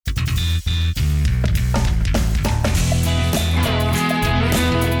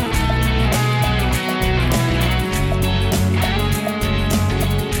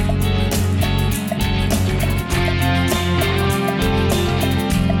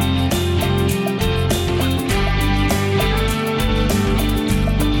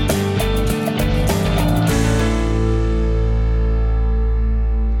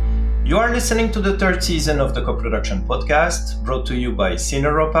listening to the third season of the co-production podcast, brought to you by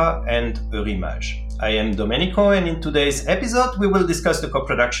Cineuropa and Eurimage. I am Domenico, and in today's episode, we will discuss the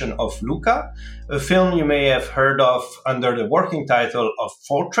co-production of Luka, a film you may have heard of under the working title of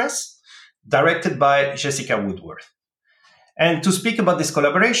Fortress, directed by Jessica Woodworth. And to speak about this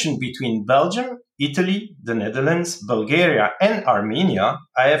collaboration between Belgium, Italy, the Netherlands, Bulgaria, and Armenia,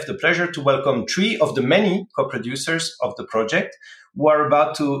 I have the pleasure to welcome three of the many co-producers of the project who are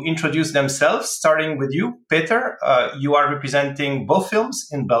about to introduce themselves, starting with you, Peter. You are representing both films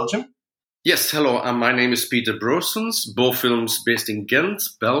in Belgium. Yes, hello. My name is Peter Broosens, both films based in Ghent,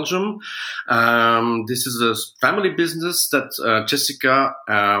 Belgium. This is a family business that Jessica,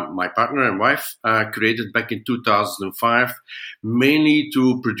 my partner and wife, created back in 2005, mainly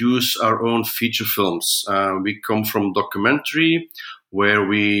to produce our own feature films. We come from documentary, where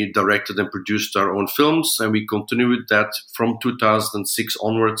we directed and produced our own films, and we continue with that from 2006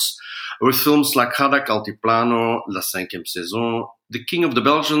 onwards with films like Hadak Altiplano, La Cinquième Saison, The King of the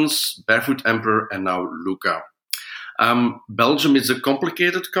Belgians, Barefoot Emperor, and now Luka. Belgium is a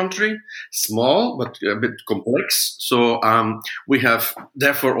complicated country, small but a bit complex. So we have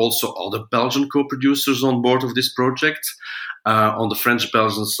therefore also all the Belgian co-producers on board of this project. On the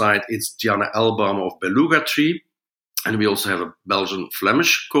French-Belgian side, it's Diana Elbaum of Beluga Tree. And we also have a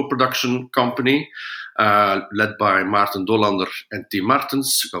Belgian-Flemish co-production company led by Maarten Dolander and Tim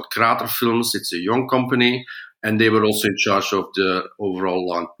Martens, called Krater Films. It's a young company, and they were also in charge of the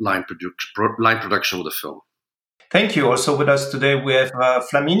overall line production of the film. Thank you. Also with us today we have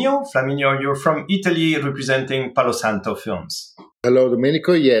Flaminio. Flaminio, you're from Italy, representing Palo Santo Films. Hello,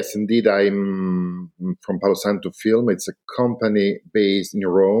 Domenico. Yes, indeed, I'm from Palo Santo Film. It's a company based in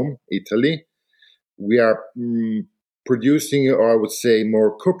Rome, Italy. We are producing, or I would say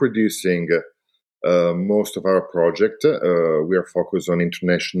more co-producing, most of our project. We are focused on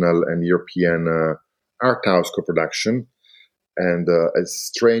international and European art house co-production. And as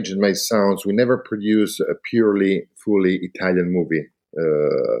strange as it may sound, we never produce a purely, fully Italian movie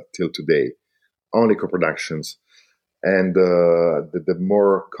till today. Only co-productions. And the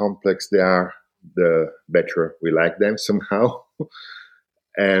more complex they are, the better we like them somehow.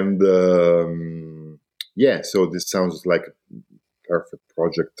 And so this sounds like a perfect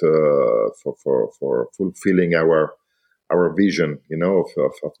project for fulfilling our vision,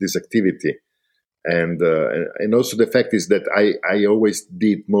 of this activity. And also the fact is that I always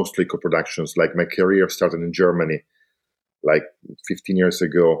did mostly co-productions. Like my career started in Germany, like 15 years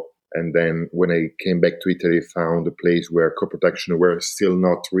ago. And then when I came back to Italy, I found a place where co-production were still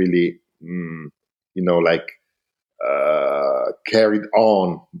not really, carried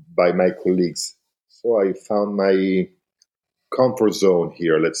on by my colleagues. So I found my comfort zone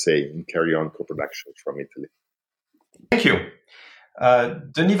here, let's say, in carry on co-productions from Italy. Thank you.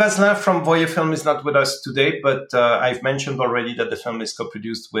 Denis Vaslin from Voye Film is not with us today, but I've mentioned already that the film is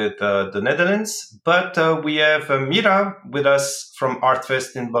co-produced with the Netherlands. But we have Mira with us from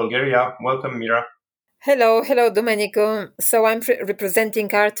Artfest in Bulgaria. Welcome, Mira. Hello, Domenico. So I'm representing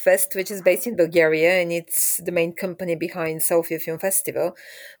Artfest, which is based in Bulgaria, and it's the main company behind Sofia Film Festival.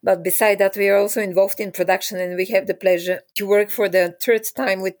 But beside that, we are also involved in production, and we have the pleasure to work for the third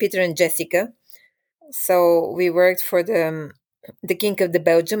time with Peter and Jessica. So we worked for the King of the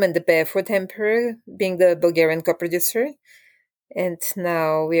Belgium and the Barefoot Emperor, being the Bulgarian co-producer. And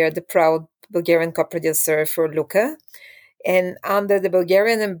now we are the proud Bulgarian co-producer for Luka. And under the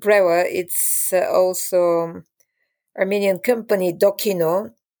Bulgarian umbrella, it's also Armenian company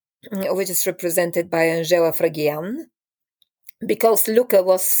Dokino, which is represented by Angela Fragian, because Luka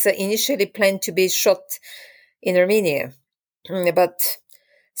was initially planned to be shot in Armenia. But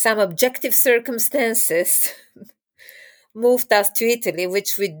some objective circumstances moved us to Italy,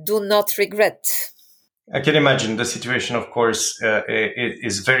 which we do not regret. I can imagine the situation, of course,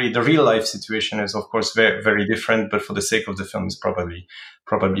 the real life situation is, of course, very, very different, but for the sake of the film is probably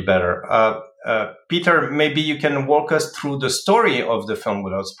better. Peter, maybe you can walk us through the story of the film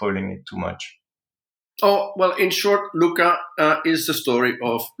without spoiling it too much. Oh, well, in short, Luka is the story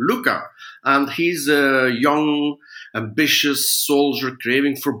of Luka. And he's a young, ambitious soldier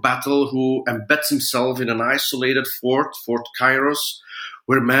craving for battle who embeds himself in an isolated Fort Kairos,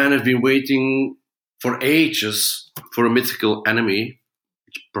 where men have been waiting for ages for a mythical enemy,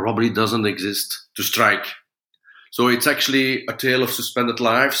 which probably doesn't exist, to strike. So it's actually a tale of suspended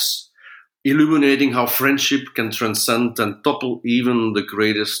lives, illuminating how friendship can transcend and topple even the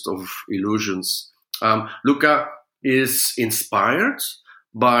greatest of illusions. Luka is inspired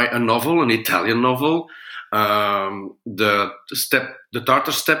by a novel, an Italian novel, The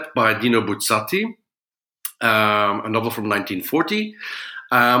Tartar Steppe by Dino Buzzati, a novel from 1940.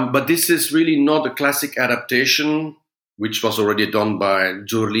 But this is really not a classic adaptation, which was already done by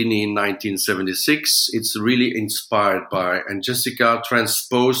Giorlini in 1976. It's really inspired by, and Jessica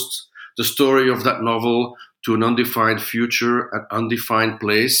transposed the story of that novel to an undefined future, an undefined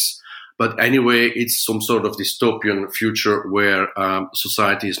place. But anyway, it's some sort of dystopian future where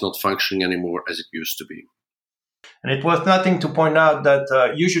society is not functioning anymore as it used to be. And it was nothing to point out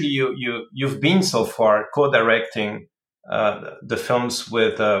that usually you've been so far co-directing the films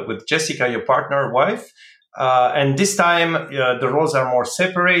with Jessica, your partner, wife, and this time the roles are more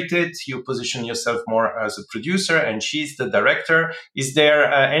separated. You position yourself more as a producer, and she's the director. Is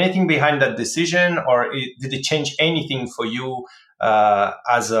there anything behind that decision, or did it change anything for you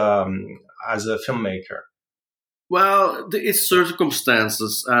as a filmmaker? Well, it's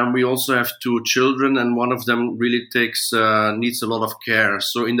circumstances. We also have two children, and one of them really needs a lot of care.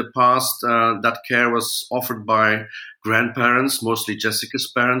 So in the past, that care was offered by grandparents, mostly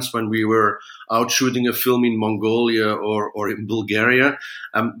Jessica's parents, when we were out shooting a film in Mongolia or in Bulgaria.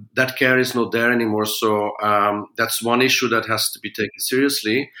 That care is not there anymore. So that's one issue that has to be taken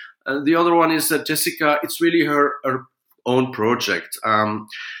seriously. The other one is that Jessica, it's really her own project.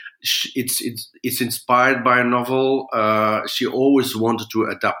 It's inspired by a novel. She always wanted to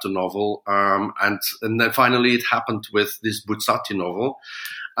adapt a novel, and then finally it happened with this Buzzati novel.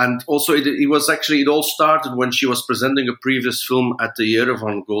 And also, it all started when she was presenting a previous film at the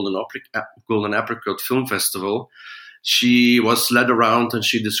Yerevan Golden Apricot Film Festival. She was led around and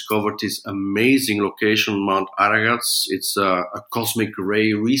she discovered this amazing location, Mount Ararat. It's a cosmic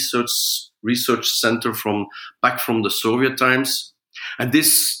ray research center back from the Soviet times. And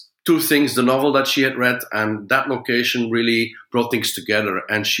this two things, the novel that she had read and that location, really brought things together.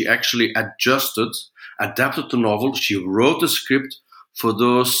 And she actually adapted the novel. She wrote the script for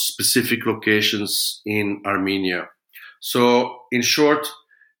those specific locations in Armenia. So in short,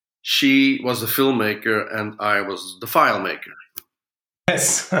 she was the filmmaker and I was the filemaker.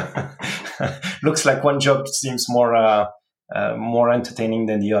 Yes. Looks like one job seems more entertaining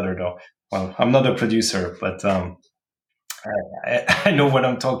than the other, though. Well, I'm not a producer, but I know what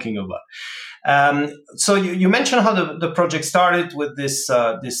I'm talking about. So you mentioned how the project started with this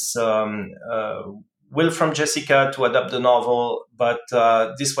will from Jessica to adapt the novel, but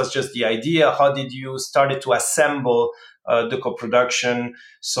this was just the idea. How did you started to assemble the co-production?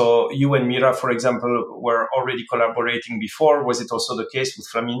 So you and Mira, for example, were already collaborating before. Was it also the case with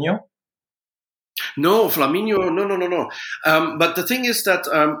Flaminio? No, Flaminio, no. But the thing is that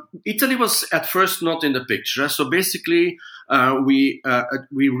Italy was at first not in the picture. So basically, we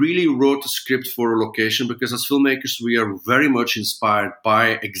really wrote a script for a location because as filmmakers, we are very much inspired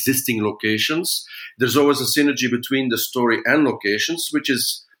by existing locations. There's always a synergy between the story and locations, which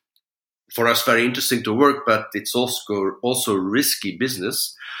is for us very interesting to work, but it's also risky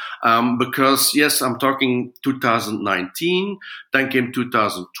business. Because yes, I'm talking 2019, then came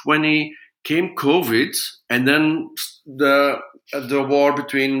 2020, came COVID, and then the war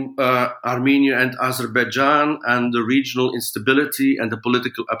between Armenia and Azerbaijan and the regional instability and the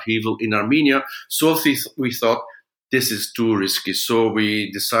political upheaval in Armenia. So we thought this is too risky. So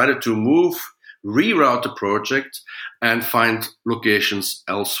we decided to reroute the project and find locations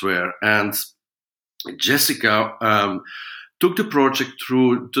elsewhere. And Jessica took the project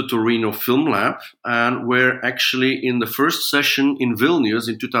through the Torino Film Lab, and where actually in the first session in Vilnius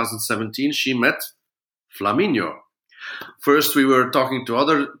in 2017, she met Flaminio. First, we were talking to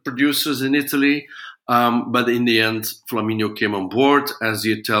other producers in Italy, but in the end, Flaminio came on board as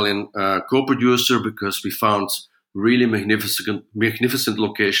the Italian co-producer because we found really magnificent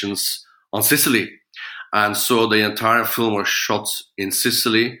locations on Sicily. And so the entire film was shot in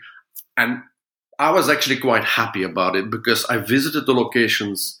Sicily. And I was actually quite happy about it because I visited the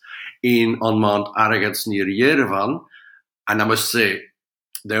locations on Mount Ararat near Yerevan. And I must say,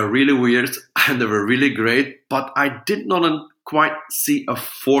 they're really weird and they were really great, but I did not quite see a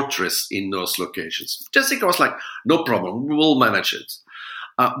fortress in those locations. Jessica was like, no problem, we will manage it.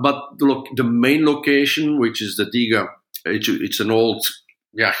 But the main location, which is the Diga, it's an old,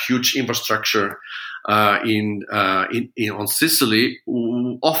 huge infrastructure on Sicily,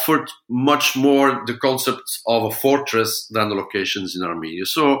 offered much more the concept of a fortress than the locations in Armenia.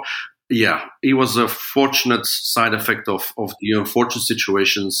 So, it was a fortunate side effect of the unfortunate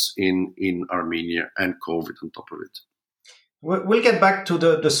situations in Armenia and COVID on top of it. We'll get back to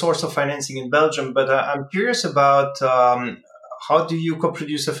the source of financing in Belgium, but I'm curious about how do you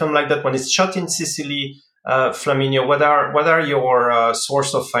co-produce a film like that when it's shot in Sicily? Flaminio, what are your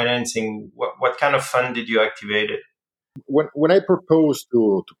source of financing? What kind of fund did you activate it? When I proposed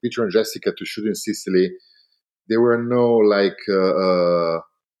to Peter and Jessica to shoot in Sicily, there were no like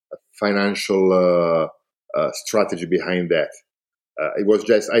financial strategy behind that. It was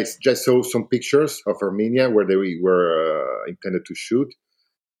just I just saw some pictures of Armenia where they were intended to shoot,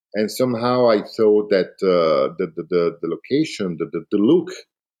 and somehow I thought that the location, the look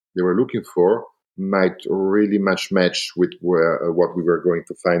they were looking for might really much match with what we were going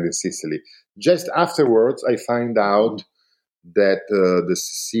to find in Sicily. Just afterwards, I find out that the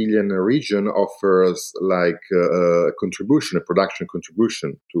Sicilian region offers like a contribution, a production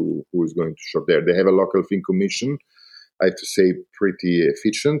contribution to who is going to shoot there. They have a local film commission, I have to say, pretty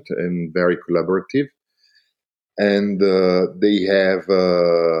efficient and very collaborative. And they have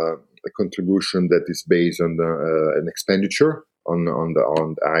a contribution that is based on an expenditure on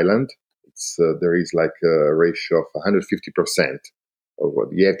the island. There is like a ratio of 150% of what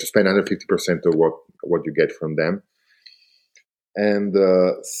you have to spend 150% of what you get from them. And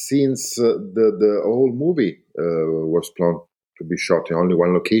since the whole movie was planned to be shot in only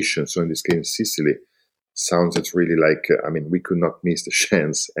one location, so in this case Sicily, sounds it's really like we could not miss the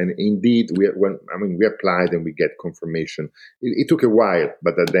chance. And indeed, we applied and we get confirmation. It took a while,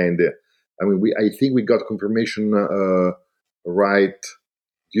 but at the end, I think we got confirmation right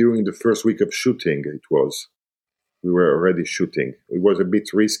during the first week of shooting. We were already shooting. It was a bit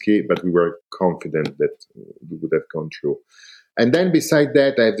risky, but we were confident that we would have gone through. And then beside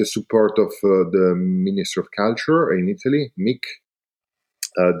that, I have the support of the Minister of Culture in Italy, MIC.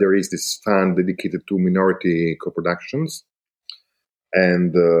 There is this fund dedicated to minority co-productions.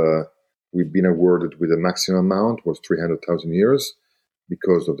 And we've been awarded with a maximum amount, was 300,000 euros,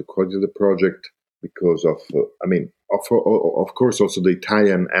 because of the quality of the project, because of, of course, also the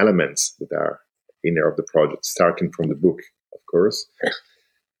Italian elements that are in there of the project, starting from the book, of course.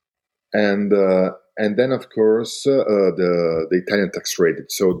 And then, of course, the Italian tax rate.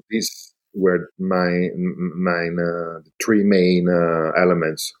 So these were my three main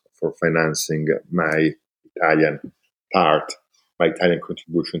elements for financing my Italian part, my Italian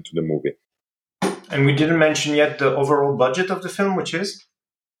contribution to the movie. And we didn't mention yet the overall budget of the film, which is?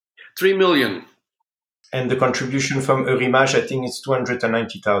 3 million. And the contribution from Eurimage, I think it's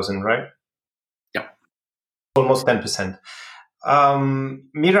 290,000, right? Yeah. Almost 10%.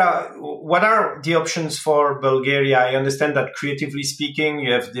 Mira, what are the options for Bulgaria? I understand that creatively speaking,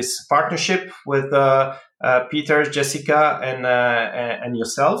 you have this partnership with Peter, Jessica, and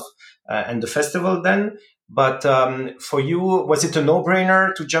yourself, and the festival then. But for you, was it a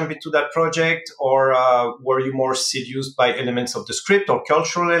no-brainer to jump into that project, or were you more seduced by elements of the script or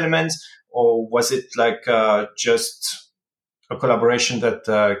cultural elements, or was it like just a collaboration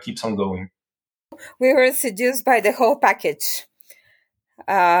that keeps on going? We were seduced by the whole package.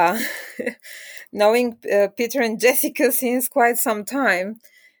 Knowing Peter and Jessica since quite some time,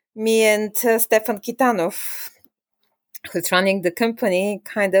 me and Stefan Kitanov, who's running the company,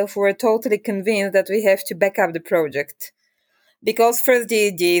 kind of were totally convinced that we have to back up the project. Because first, the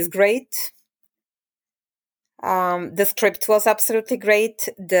idea is great. The script was absolutely great.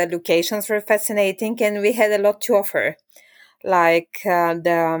 The locations were fascinating, and we had a lot to offer. Like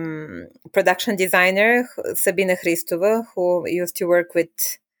the production designer, Sabina Hristova, who used to work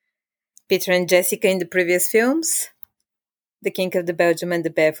with Peter and Jessica in the previous films, The King of the Belgium and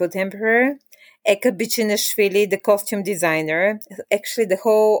the Barefoot Emperor, Eka Bichinashvili, the costume designer, actually the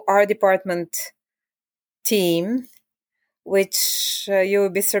whole art department team, which you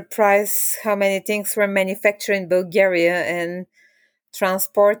will be surprised how many things were manufactured in Bulgaria and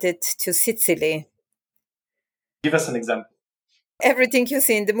transported to Sicily. Give us an example. Everything you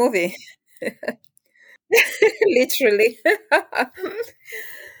see in the movie. Literally.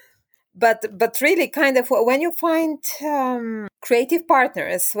 But really, kind of, when you find creative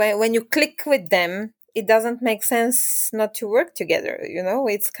partners, when you click with them, it doesn't make sense not to work together.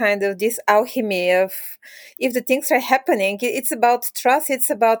 It's kind of this alchemy of, if the things are happening, it's about trust,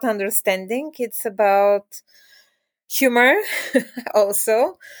 it's about understanding, it's about humor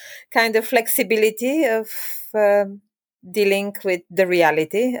also, kind of flexibility of dealing with the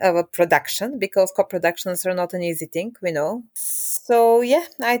reality of a production, because co-productions are not an easy thing, we know. So yeah,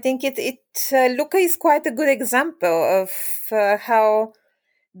 I think Luka is quite a good example of how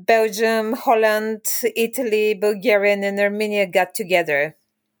Belgium, Holland, Italy, Bulgaria, and Armenia got together.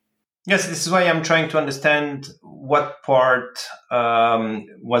 Yes, this is why I'm trying to understand what part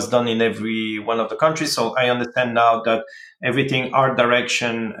was done in every one of the countries. So I understand now that everything, art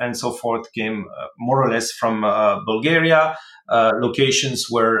direction and so forth, came more or less from Bulgaria. Locations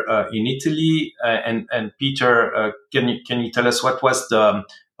were in Italy. And Peter, can you tell us what was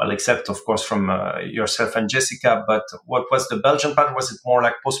except of course from yourself and Jessica, but what was the Belgian part? Was it more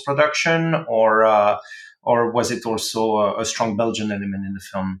like post-production or or was it also a strong Belgian element in the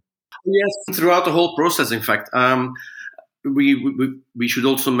film? Yes, throughout the whole process, in fact. We should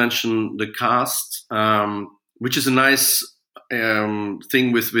also mention the cast, which is a nice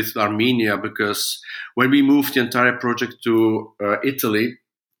thing with Armenia, because when we moved the entire project to Italy,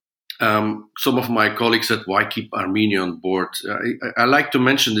 some of my colleagues said, "Why keep Armenia on board?" I like to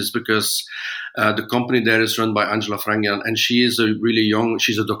mention this because the company there is run by Angela Frangian, and she is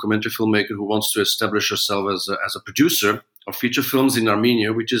she's a documentary filmmaker who wants to establish herself as a producer of feature films in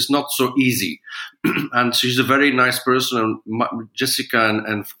Armenia, which is not so easy. And she's a very nice person, and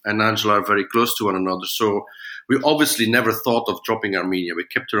Jessica and Angela are very close to one another. So we obviously never thought of dropping Armenia. We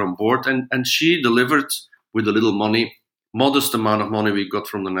kept her on board, and she delivered with a little money, modest amount of money we got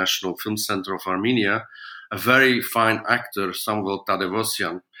from the National Film Center of Armenia, a very fine actor, Samuel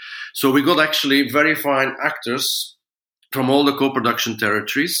Tadevosyan. So we got actually very fine actors from all the co-production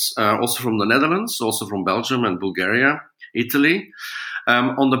territories, also from the Netherlands, also from Belgium and Bulgaria, Italy.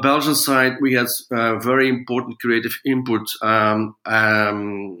 On the Belgian side, we had very important creative input by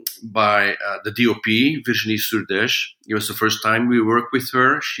the DOP, Virginie Surdej. It was the first time we worked with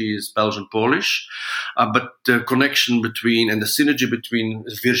her. She is Belgian-Polish. But the connection between and the synergy between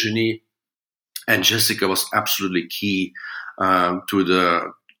Virginie and Jessica was absolutely key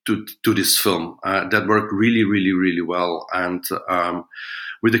to this film. That worked really, really, really well. And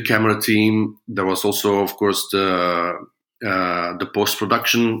with the camera team, there was also, of course, the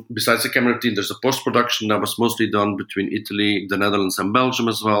post-production. Besides the camera team, there's a post-production that was mostly done between Italy, the Netherlands, and Belgium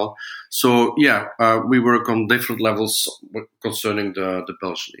as well. So yeah, we work on different levels concerning the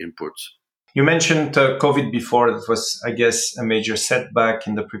Belgian input. You mentioned COVID before. It was, I guess, a major setback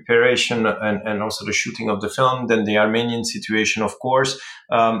in the preparation and also the shooting of the film. Then the Armenian situation, of course.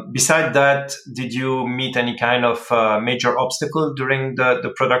 Beside that, did you meet any kind of major obstacle during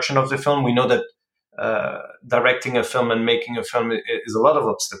the production of the film? We know that directing a film and making a film is a lot of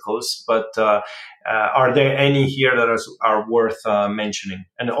obstacles, but are there any here that are worth mentioning?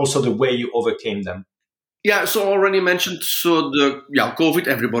 And also the way you overcame them? Yeah, so already mentioned, COVID,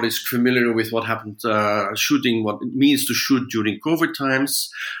 everybody's familiar with what happened, shooting, what it means to shoot during COVID times.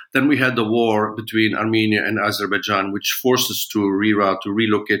 Then we had the war between Armenia and Azerbaijan, which forced us to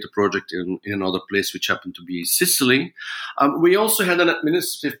relocate the project in another place, which happened to be Sicily. We also had an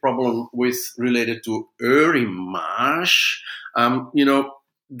administrative problem related to Eurimage.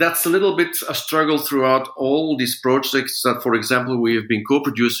 That's a little bit a struggle throughout all these projects that, for example, we have been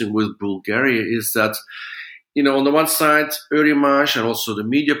co-producing with Bulgaria, is that, on the one side, Eurimage and also the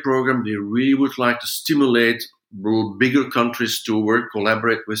media program, they really would like to stimulate bigger countries to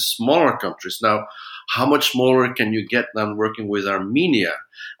collaborate with smaller countries. Now, how much smaller can you get than working with Armenia?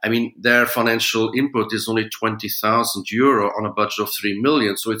 I mean, their financial input is only 20,000 euro on a budget of 3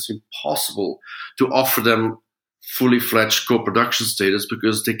 million. So it's impossible to offer them fully fledged co-production status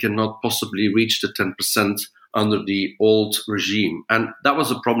because they cannot possibly reach the 10% under the old regime. And that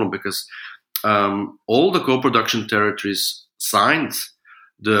was a problem because all the co-production territories signed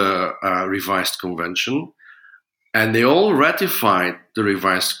the revised convention, and they all ratified the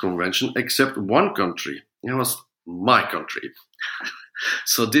revised convention except one country. It was my country.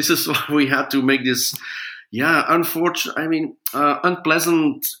 So this is why we had to make this,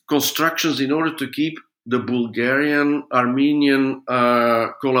 unpleasant constructions in order to keep the Bulgarian-Armenian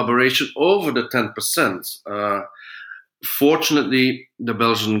collaboration over the 10%. Fortunately, the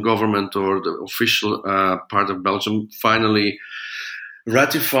Belgian government, or the official part of Belgium, finally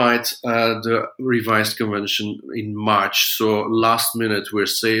ratified the revised convention in March. So last minute, we're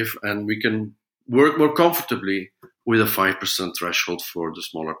safe and we can work more comfortably with a 5% threshold for the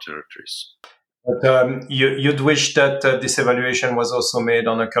smaller territories. But you'd wish that this evaluation was also made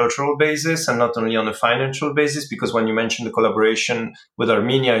on a cultural basis and not only on a financial basis, because when you mentioned the collaboration with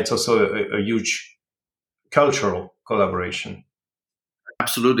Armenia, it's also a huge cultural collaboration.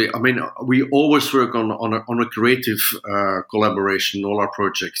 Absolutely. I mean, we always work on a creative collaboration in all our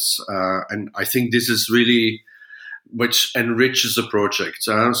projects, and I think this is really which enriches the project.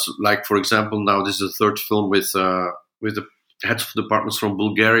 So like, for example, now this is the third film with the heads of departments from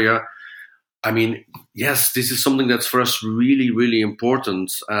Bulgaria. I mean, yes, this is something that's for us really, really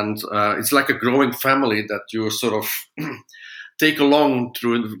important. And it's like a growing family that you sort of take along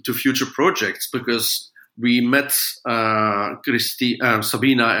to future projects, because we met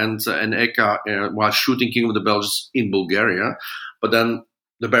Sabina and Eka while shooting King of the Belgians in Bulgaria. But then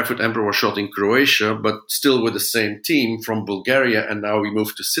The Barefoot Emperor was shot in Croatia, but still with the same team from Bulgaria. And now we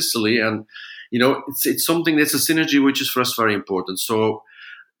moved to Sicily. And, it's something that's a synergy which is for us very important. So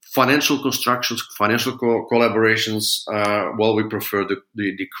financial constructions, financial collaborations, well, we prefer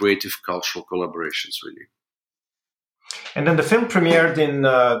the creative cultural collaborations, really. And then the film premiered in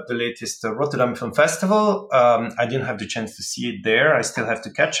the latest Rotterdam Film Festival. I didn't have the chance to see it there. I still have to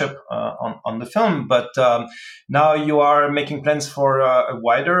catch up on the film. But now you are making plans for a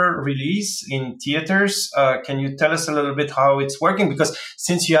wider release in theaters. Can you tell us a little bit how it's working? Because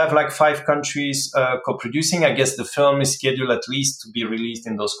since you have like 5 countries co-producing, I guess the film is scheduled at least to be released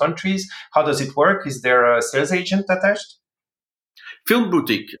in those countries. How does it work? Is there a sales agent attached? Film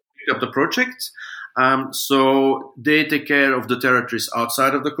Boutique picked up the project. So they take care of the territories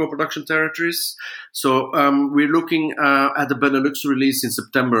outside of the co-production territories. So we're looking at the Benelux release in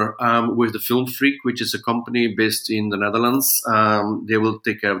September with the Film Freak, which is a company based in the Netherlands. They will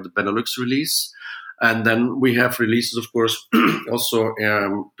take care of the Benelux release. And then we have releases, of course, also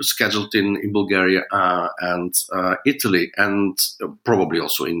scheduled in Bulgaria and Italy, and probably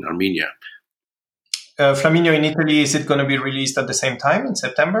also in Armenia. Flaminio in Italy, is it going to be released at the same time in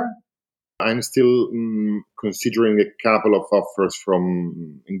September? I'm still considering a couple of offers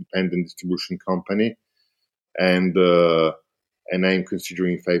from independent distribution company, and I'm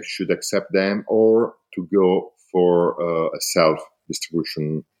considering if I should accept them or to go for a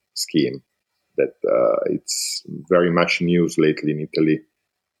self-distribution scheme. That it's very much in use lately in Italy,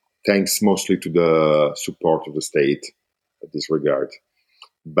 thanks mostly to the support of the state in this regard.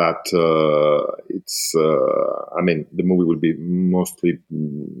 But it's, the movie will be mostly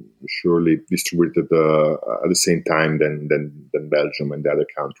surely distributed at the same time than Belgium and the other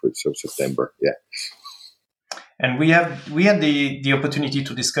countries. So September, yeah. And we had the opportunity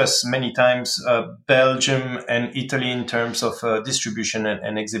to discuss many times Belgium and Italy in terms of distribution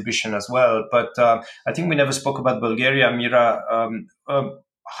and exhibition as well. But I think we never spoke about Bulgaria. Mira,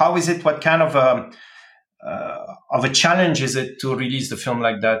 how is it? What kind of a challenge is it to release the film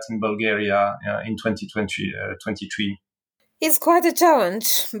like that in Bulgaria in 2023? It's quite a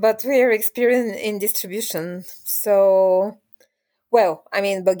challenge, but we are experienced in distribution. So, well,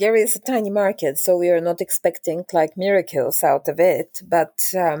 Bulgaria is a tiny market, so we are not expecting like miracles out of it. But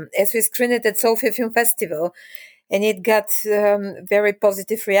as we screened it at Sofia Film Festival, and it got very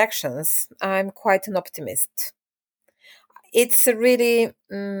positive reactions, I'm quite an optimist. It's a really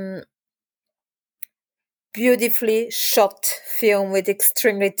beautifully shot film with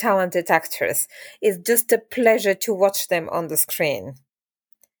extremely talented actors. It's just a pleasure to watch them on the screen.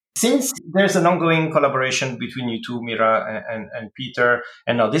 Since there's an ongoing collaboration between you two, Mira and Peter,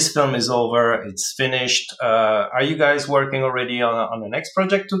 and now this film is over, it's finished, are you guys working already on the next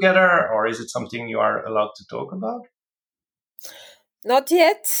project together, or is it something you are allowed to talk about? Not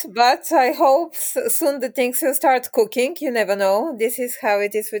yet, but I hope soon the things will start cooking. You never know. This is how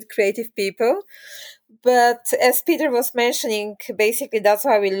it is with creative people. But as Peter was mentioning, basically that's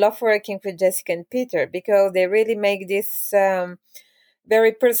why we love working with Jessica and Peter, because they really make this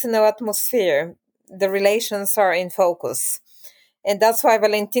very personal atmosphere. The relations are in focus. And that's why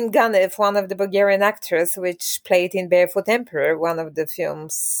Valentin Ganev, one of the Bulgarian actors, which played in Barefoot Emperor, one of the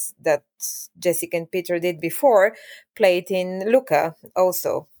films that Jessica and Peter did before, played in Luka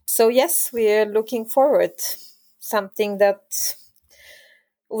also. So yes, we are looking forward. Something that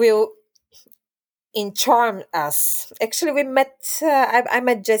will charm us. Actually, we met, I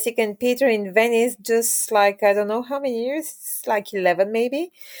met Jessica and Peter in Venice just like, I don't know how many years, like 11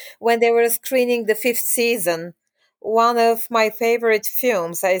 maybe, when they were screening the 5th season. One of my favorite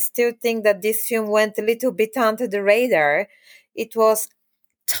films. I still think that this film went a little bit under the radar. It was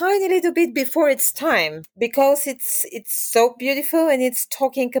tiny little bit before its time because it's so beautiful and it's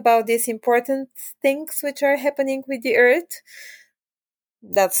talking about these important things which are happening with the earth.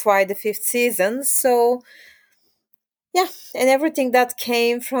 That's why the 5th season. So yeah, and everything that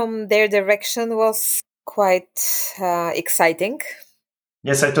came from their direction was quite exciting.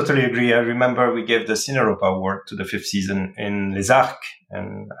 Yes, I totally agree. I remember we gave the Cineropa Award to the 5th season in Les Arcs,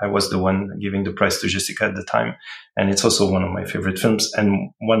 and I was the one giving the prize to Jessica at the time. And it's also one of my favorite films and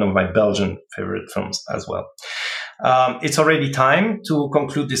one of my Belgian favorite films as well. It's already time to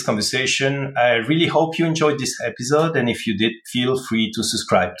conclude this conversation. I really hope you enjoyed this episode. And if you did, feel free to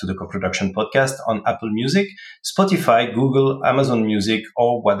subscribe to the Co-Production Podcast on Apple Music, Spotify, Google, Amazon Music,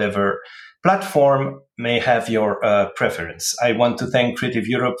 or whatever platform may have your preference. I want to thank Creative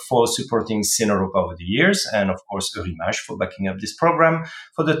Europe for supporting Cineropa over the years, and of course Eurimage for backing up this program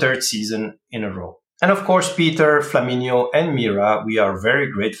for the 3rd season in a row. And of course, Peter, Flaminio, and Mira, we are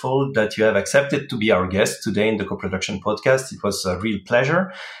very grateful that you have accepted to be our guest today in the Co-Production Podcast. It was a real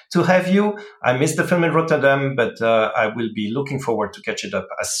pleasure to have you. I missed the film in Rotterdam, but I will be looking forward to catch it up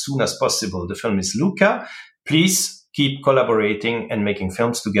as soon as possible. The film is Luka. Please keep collaborating and making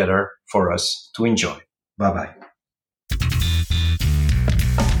films together for us to enjoy. Bye bye.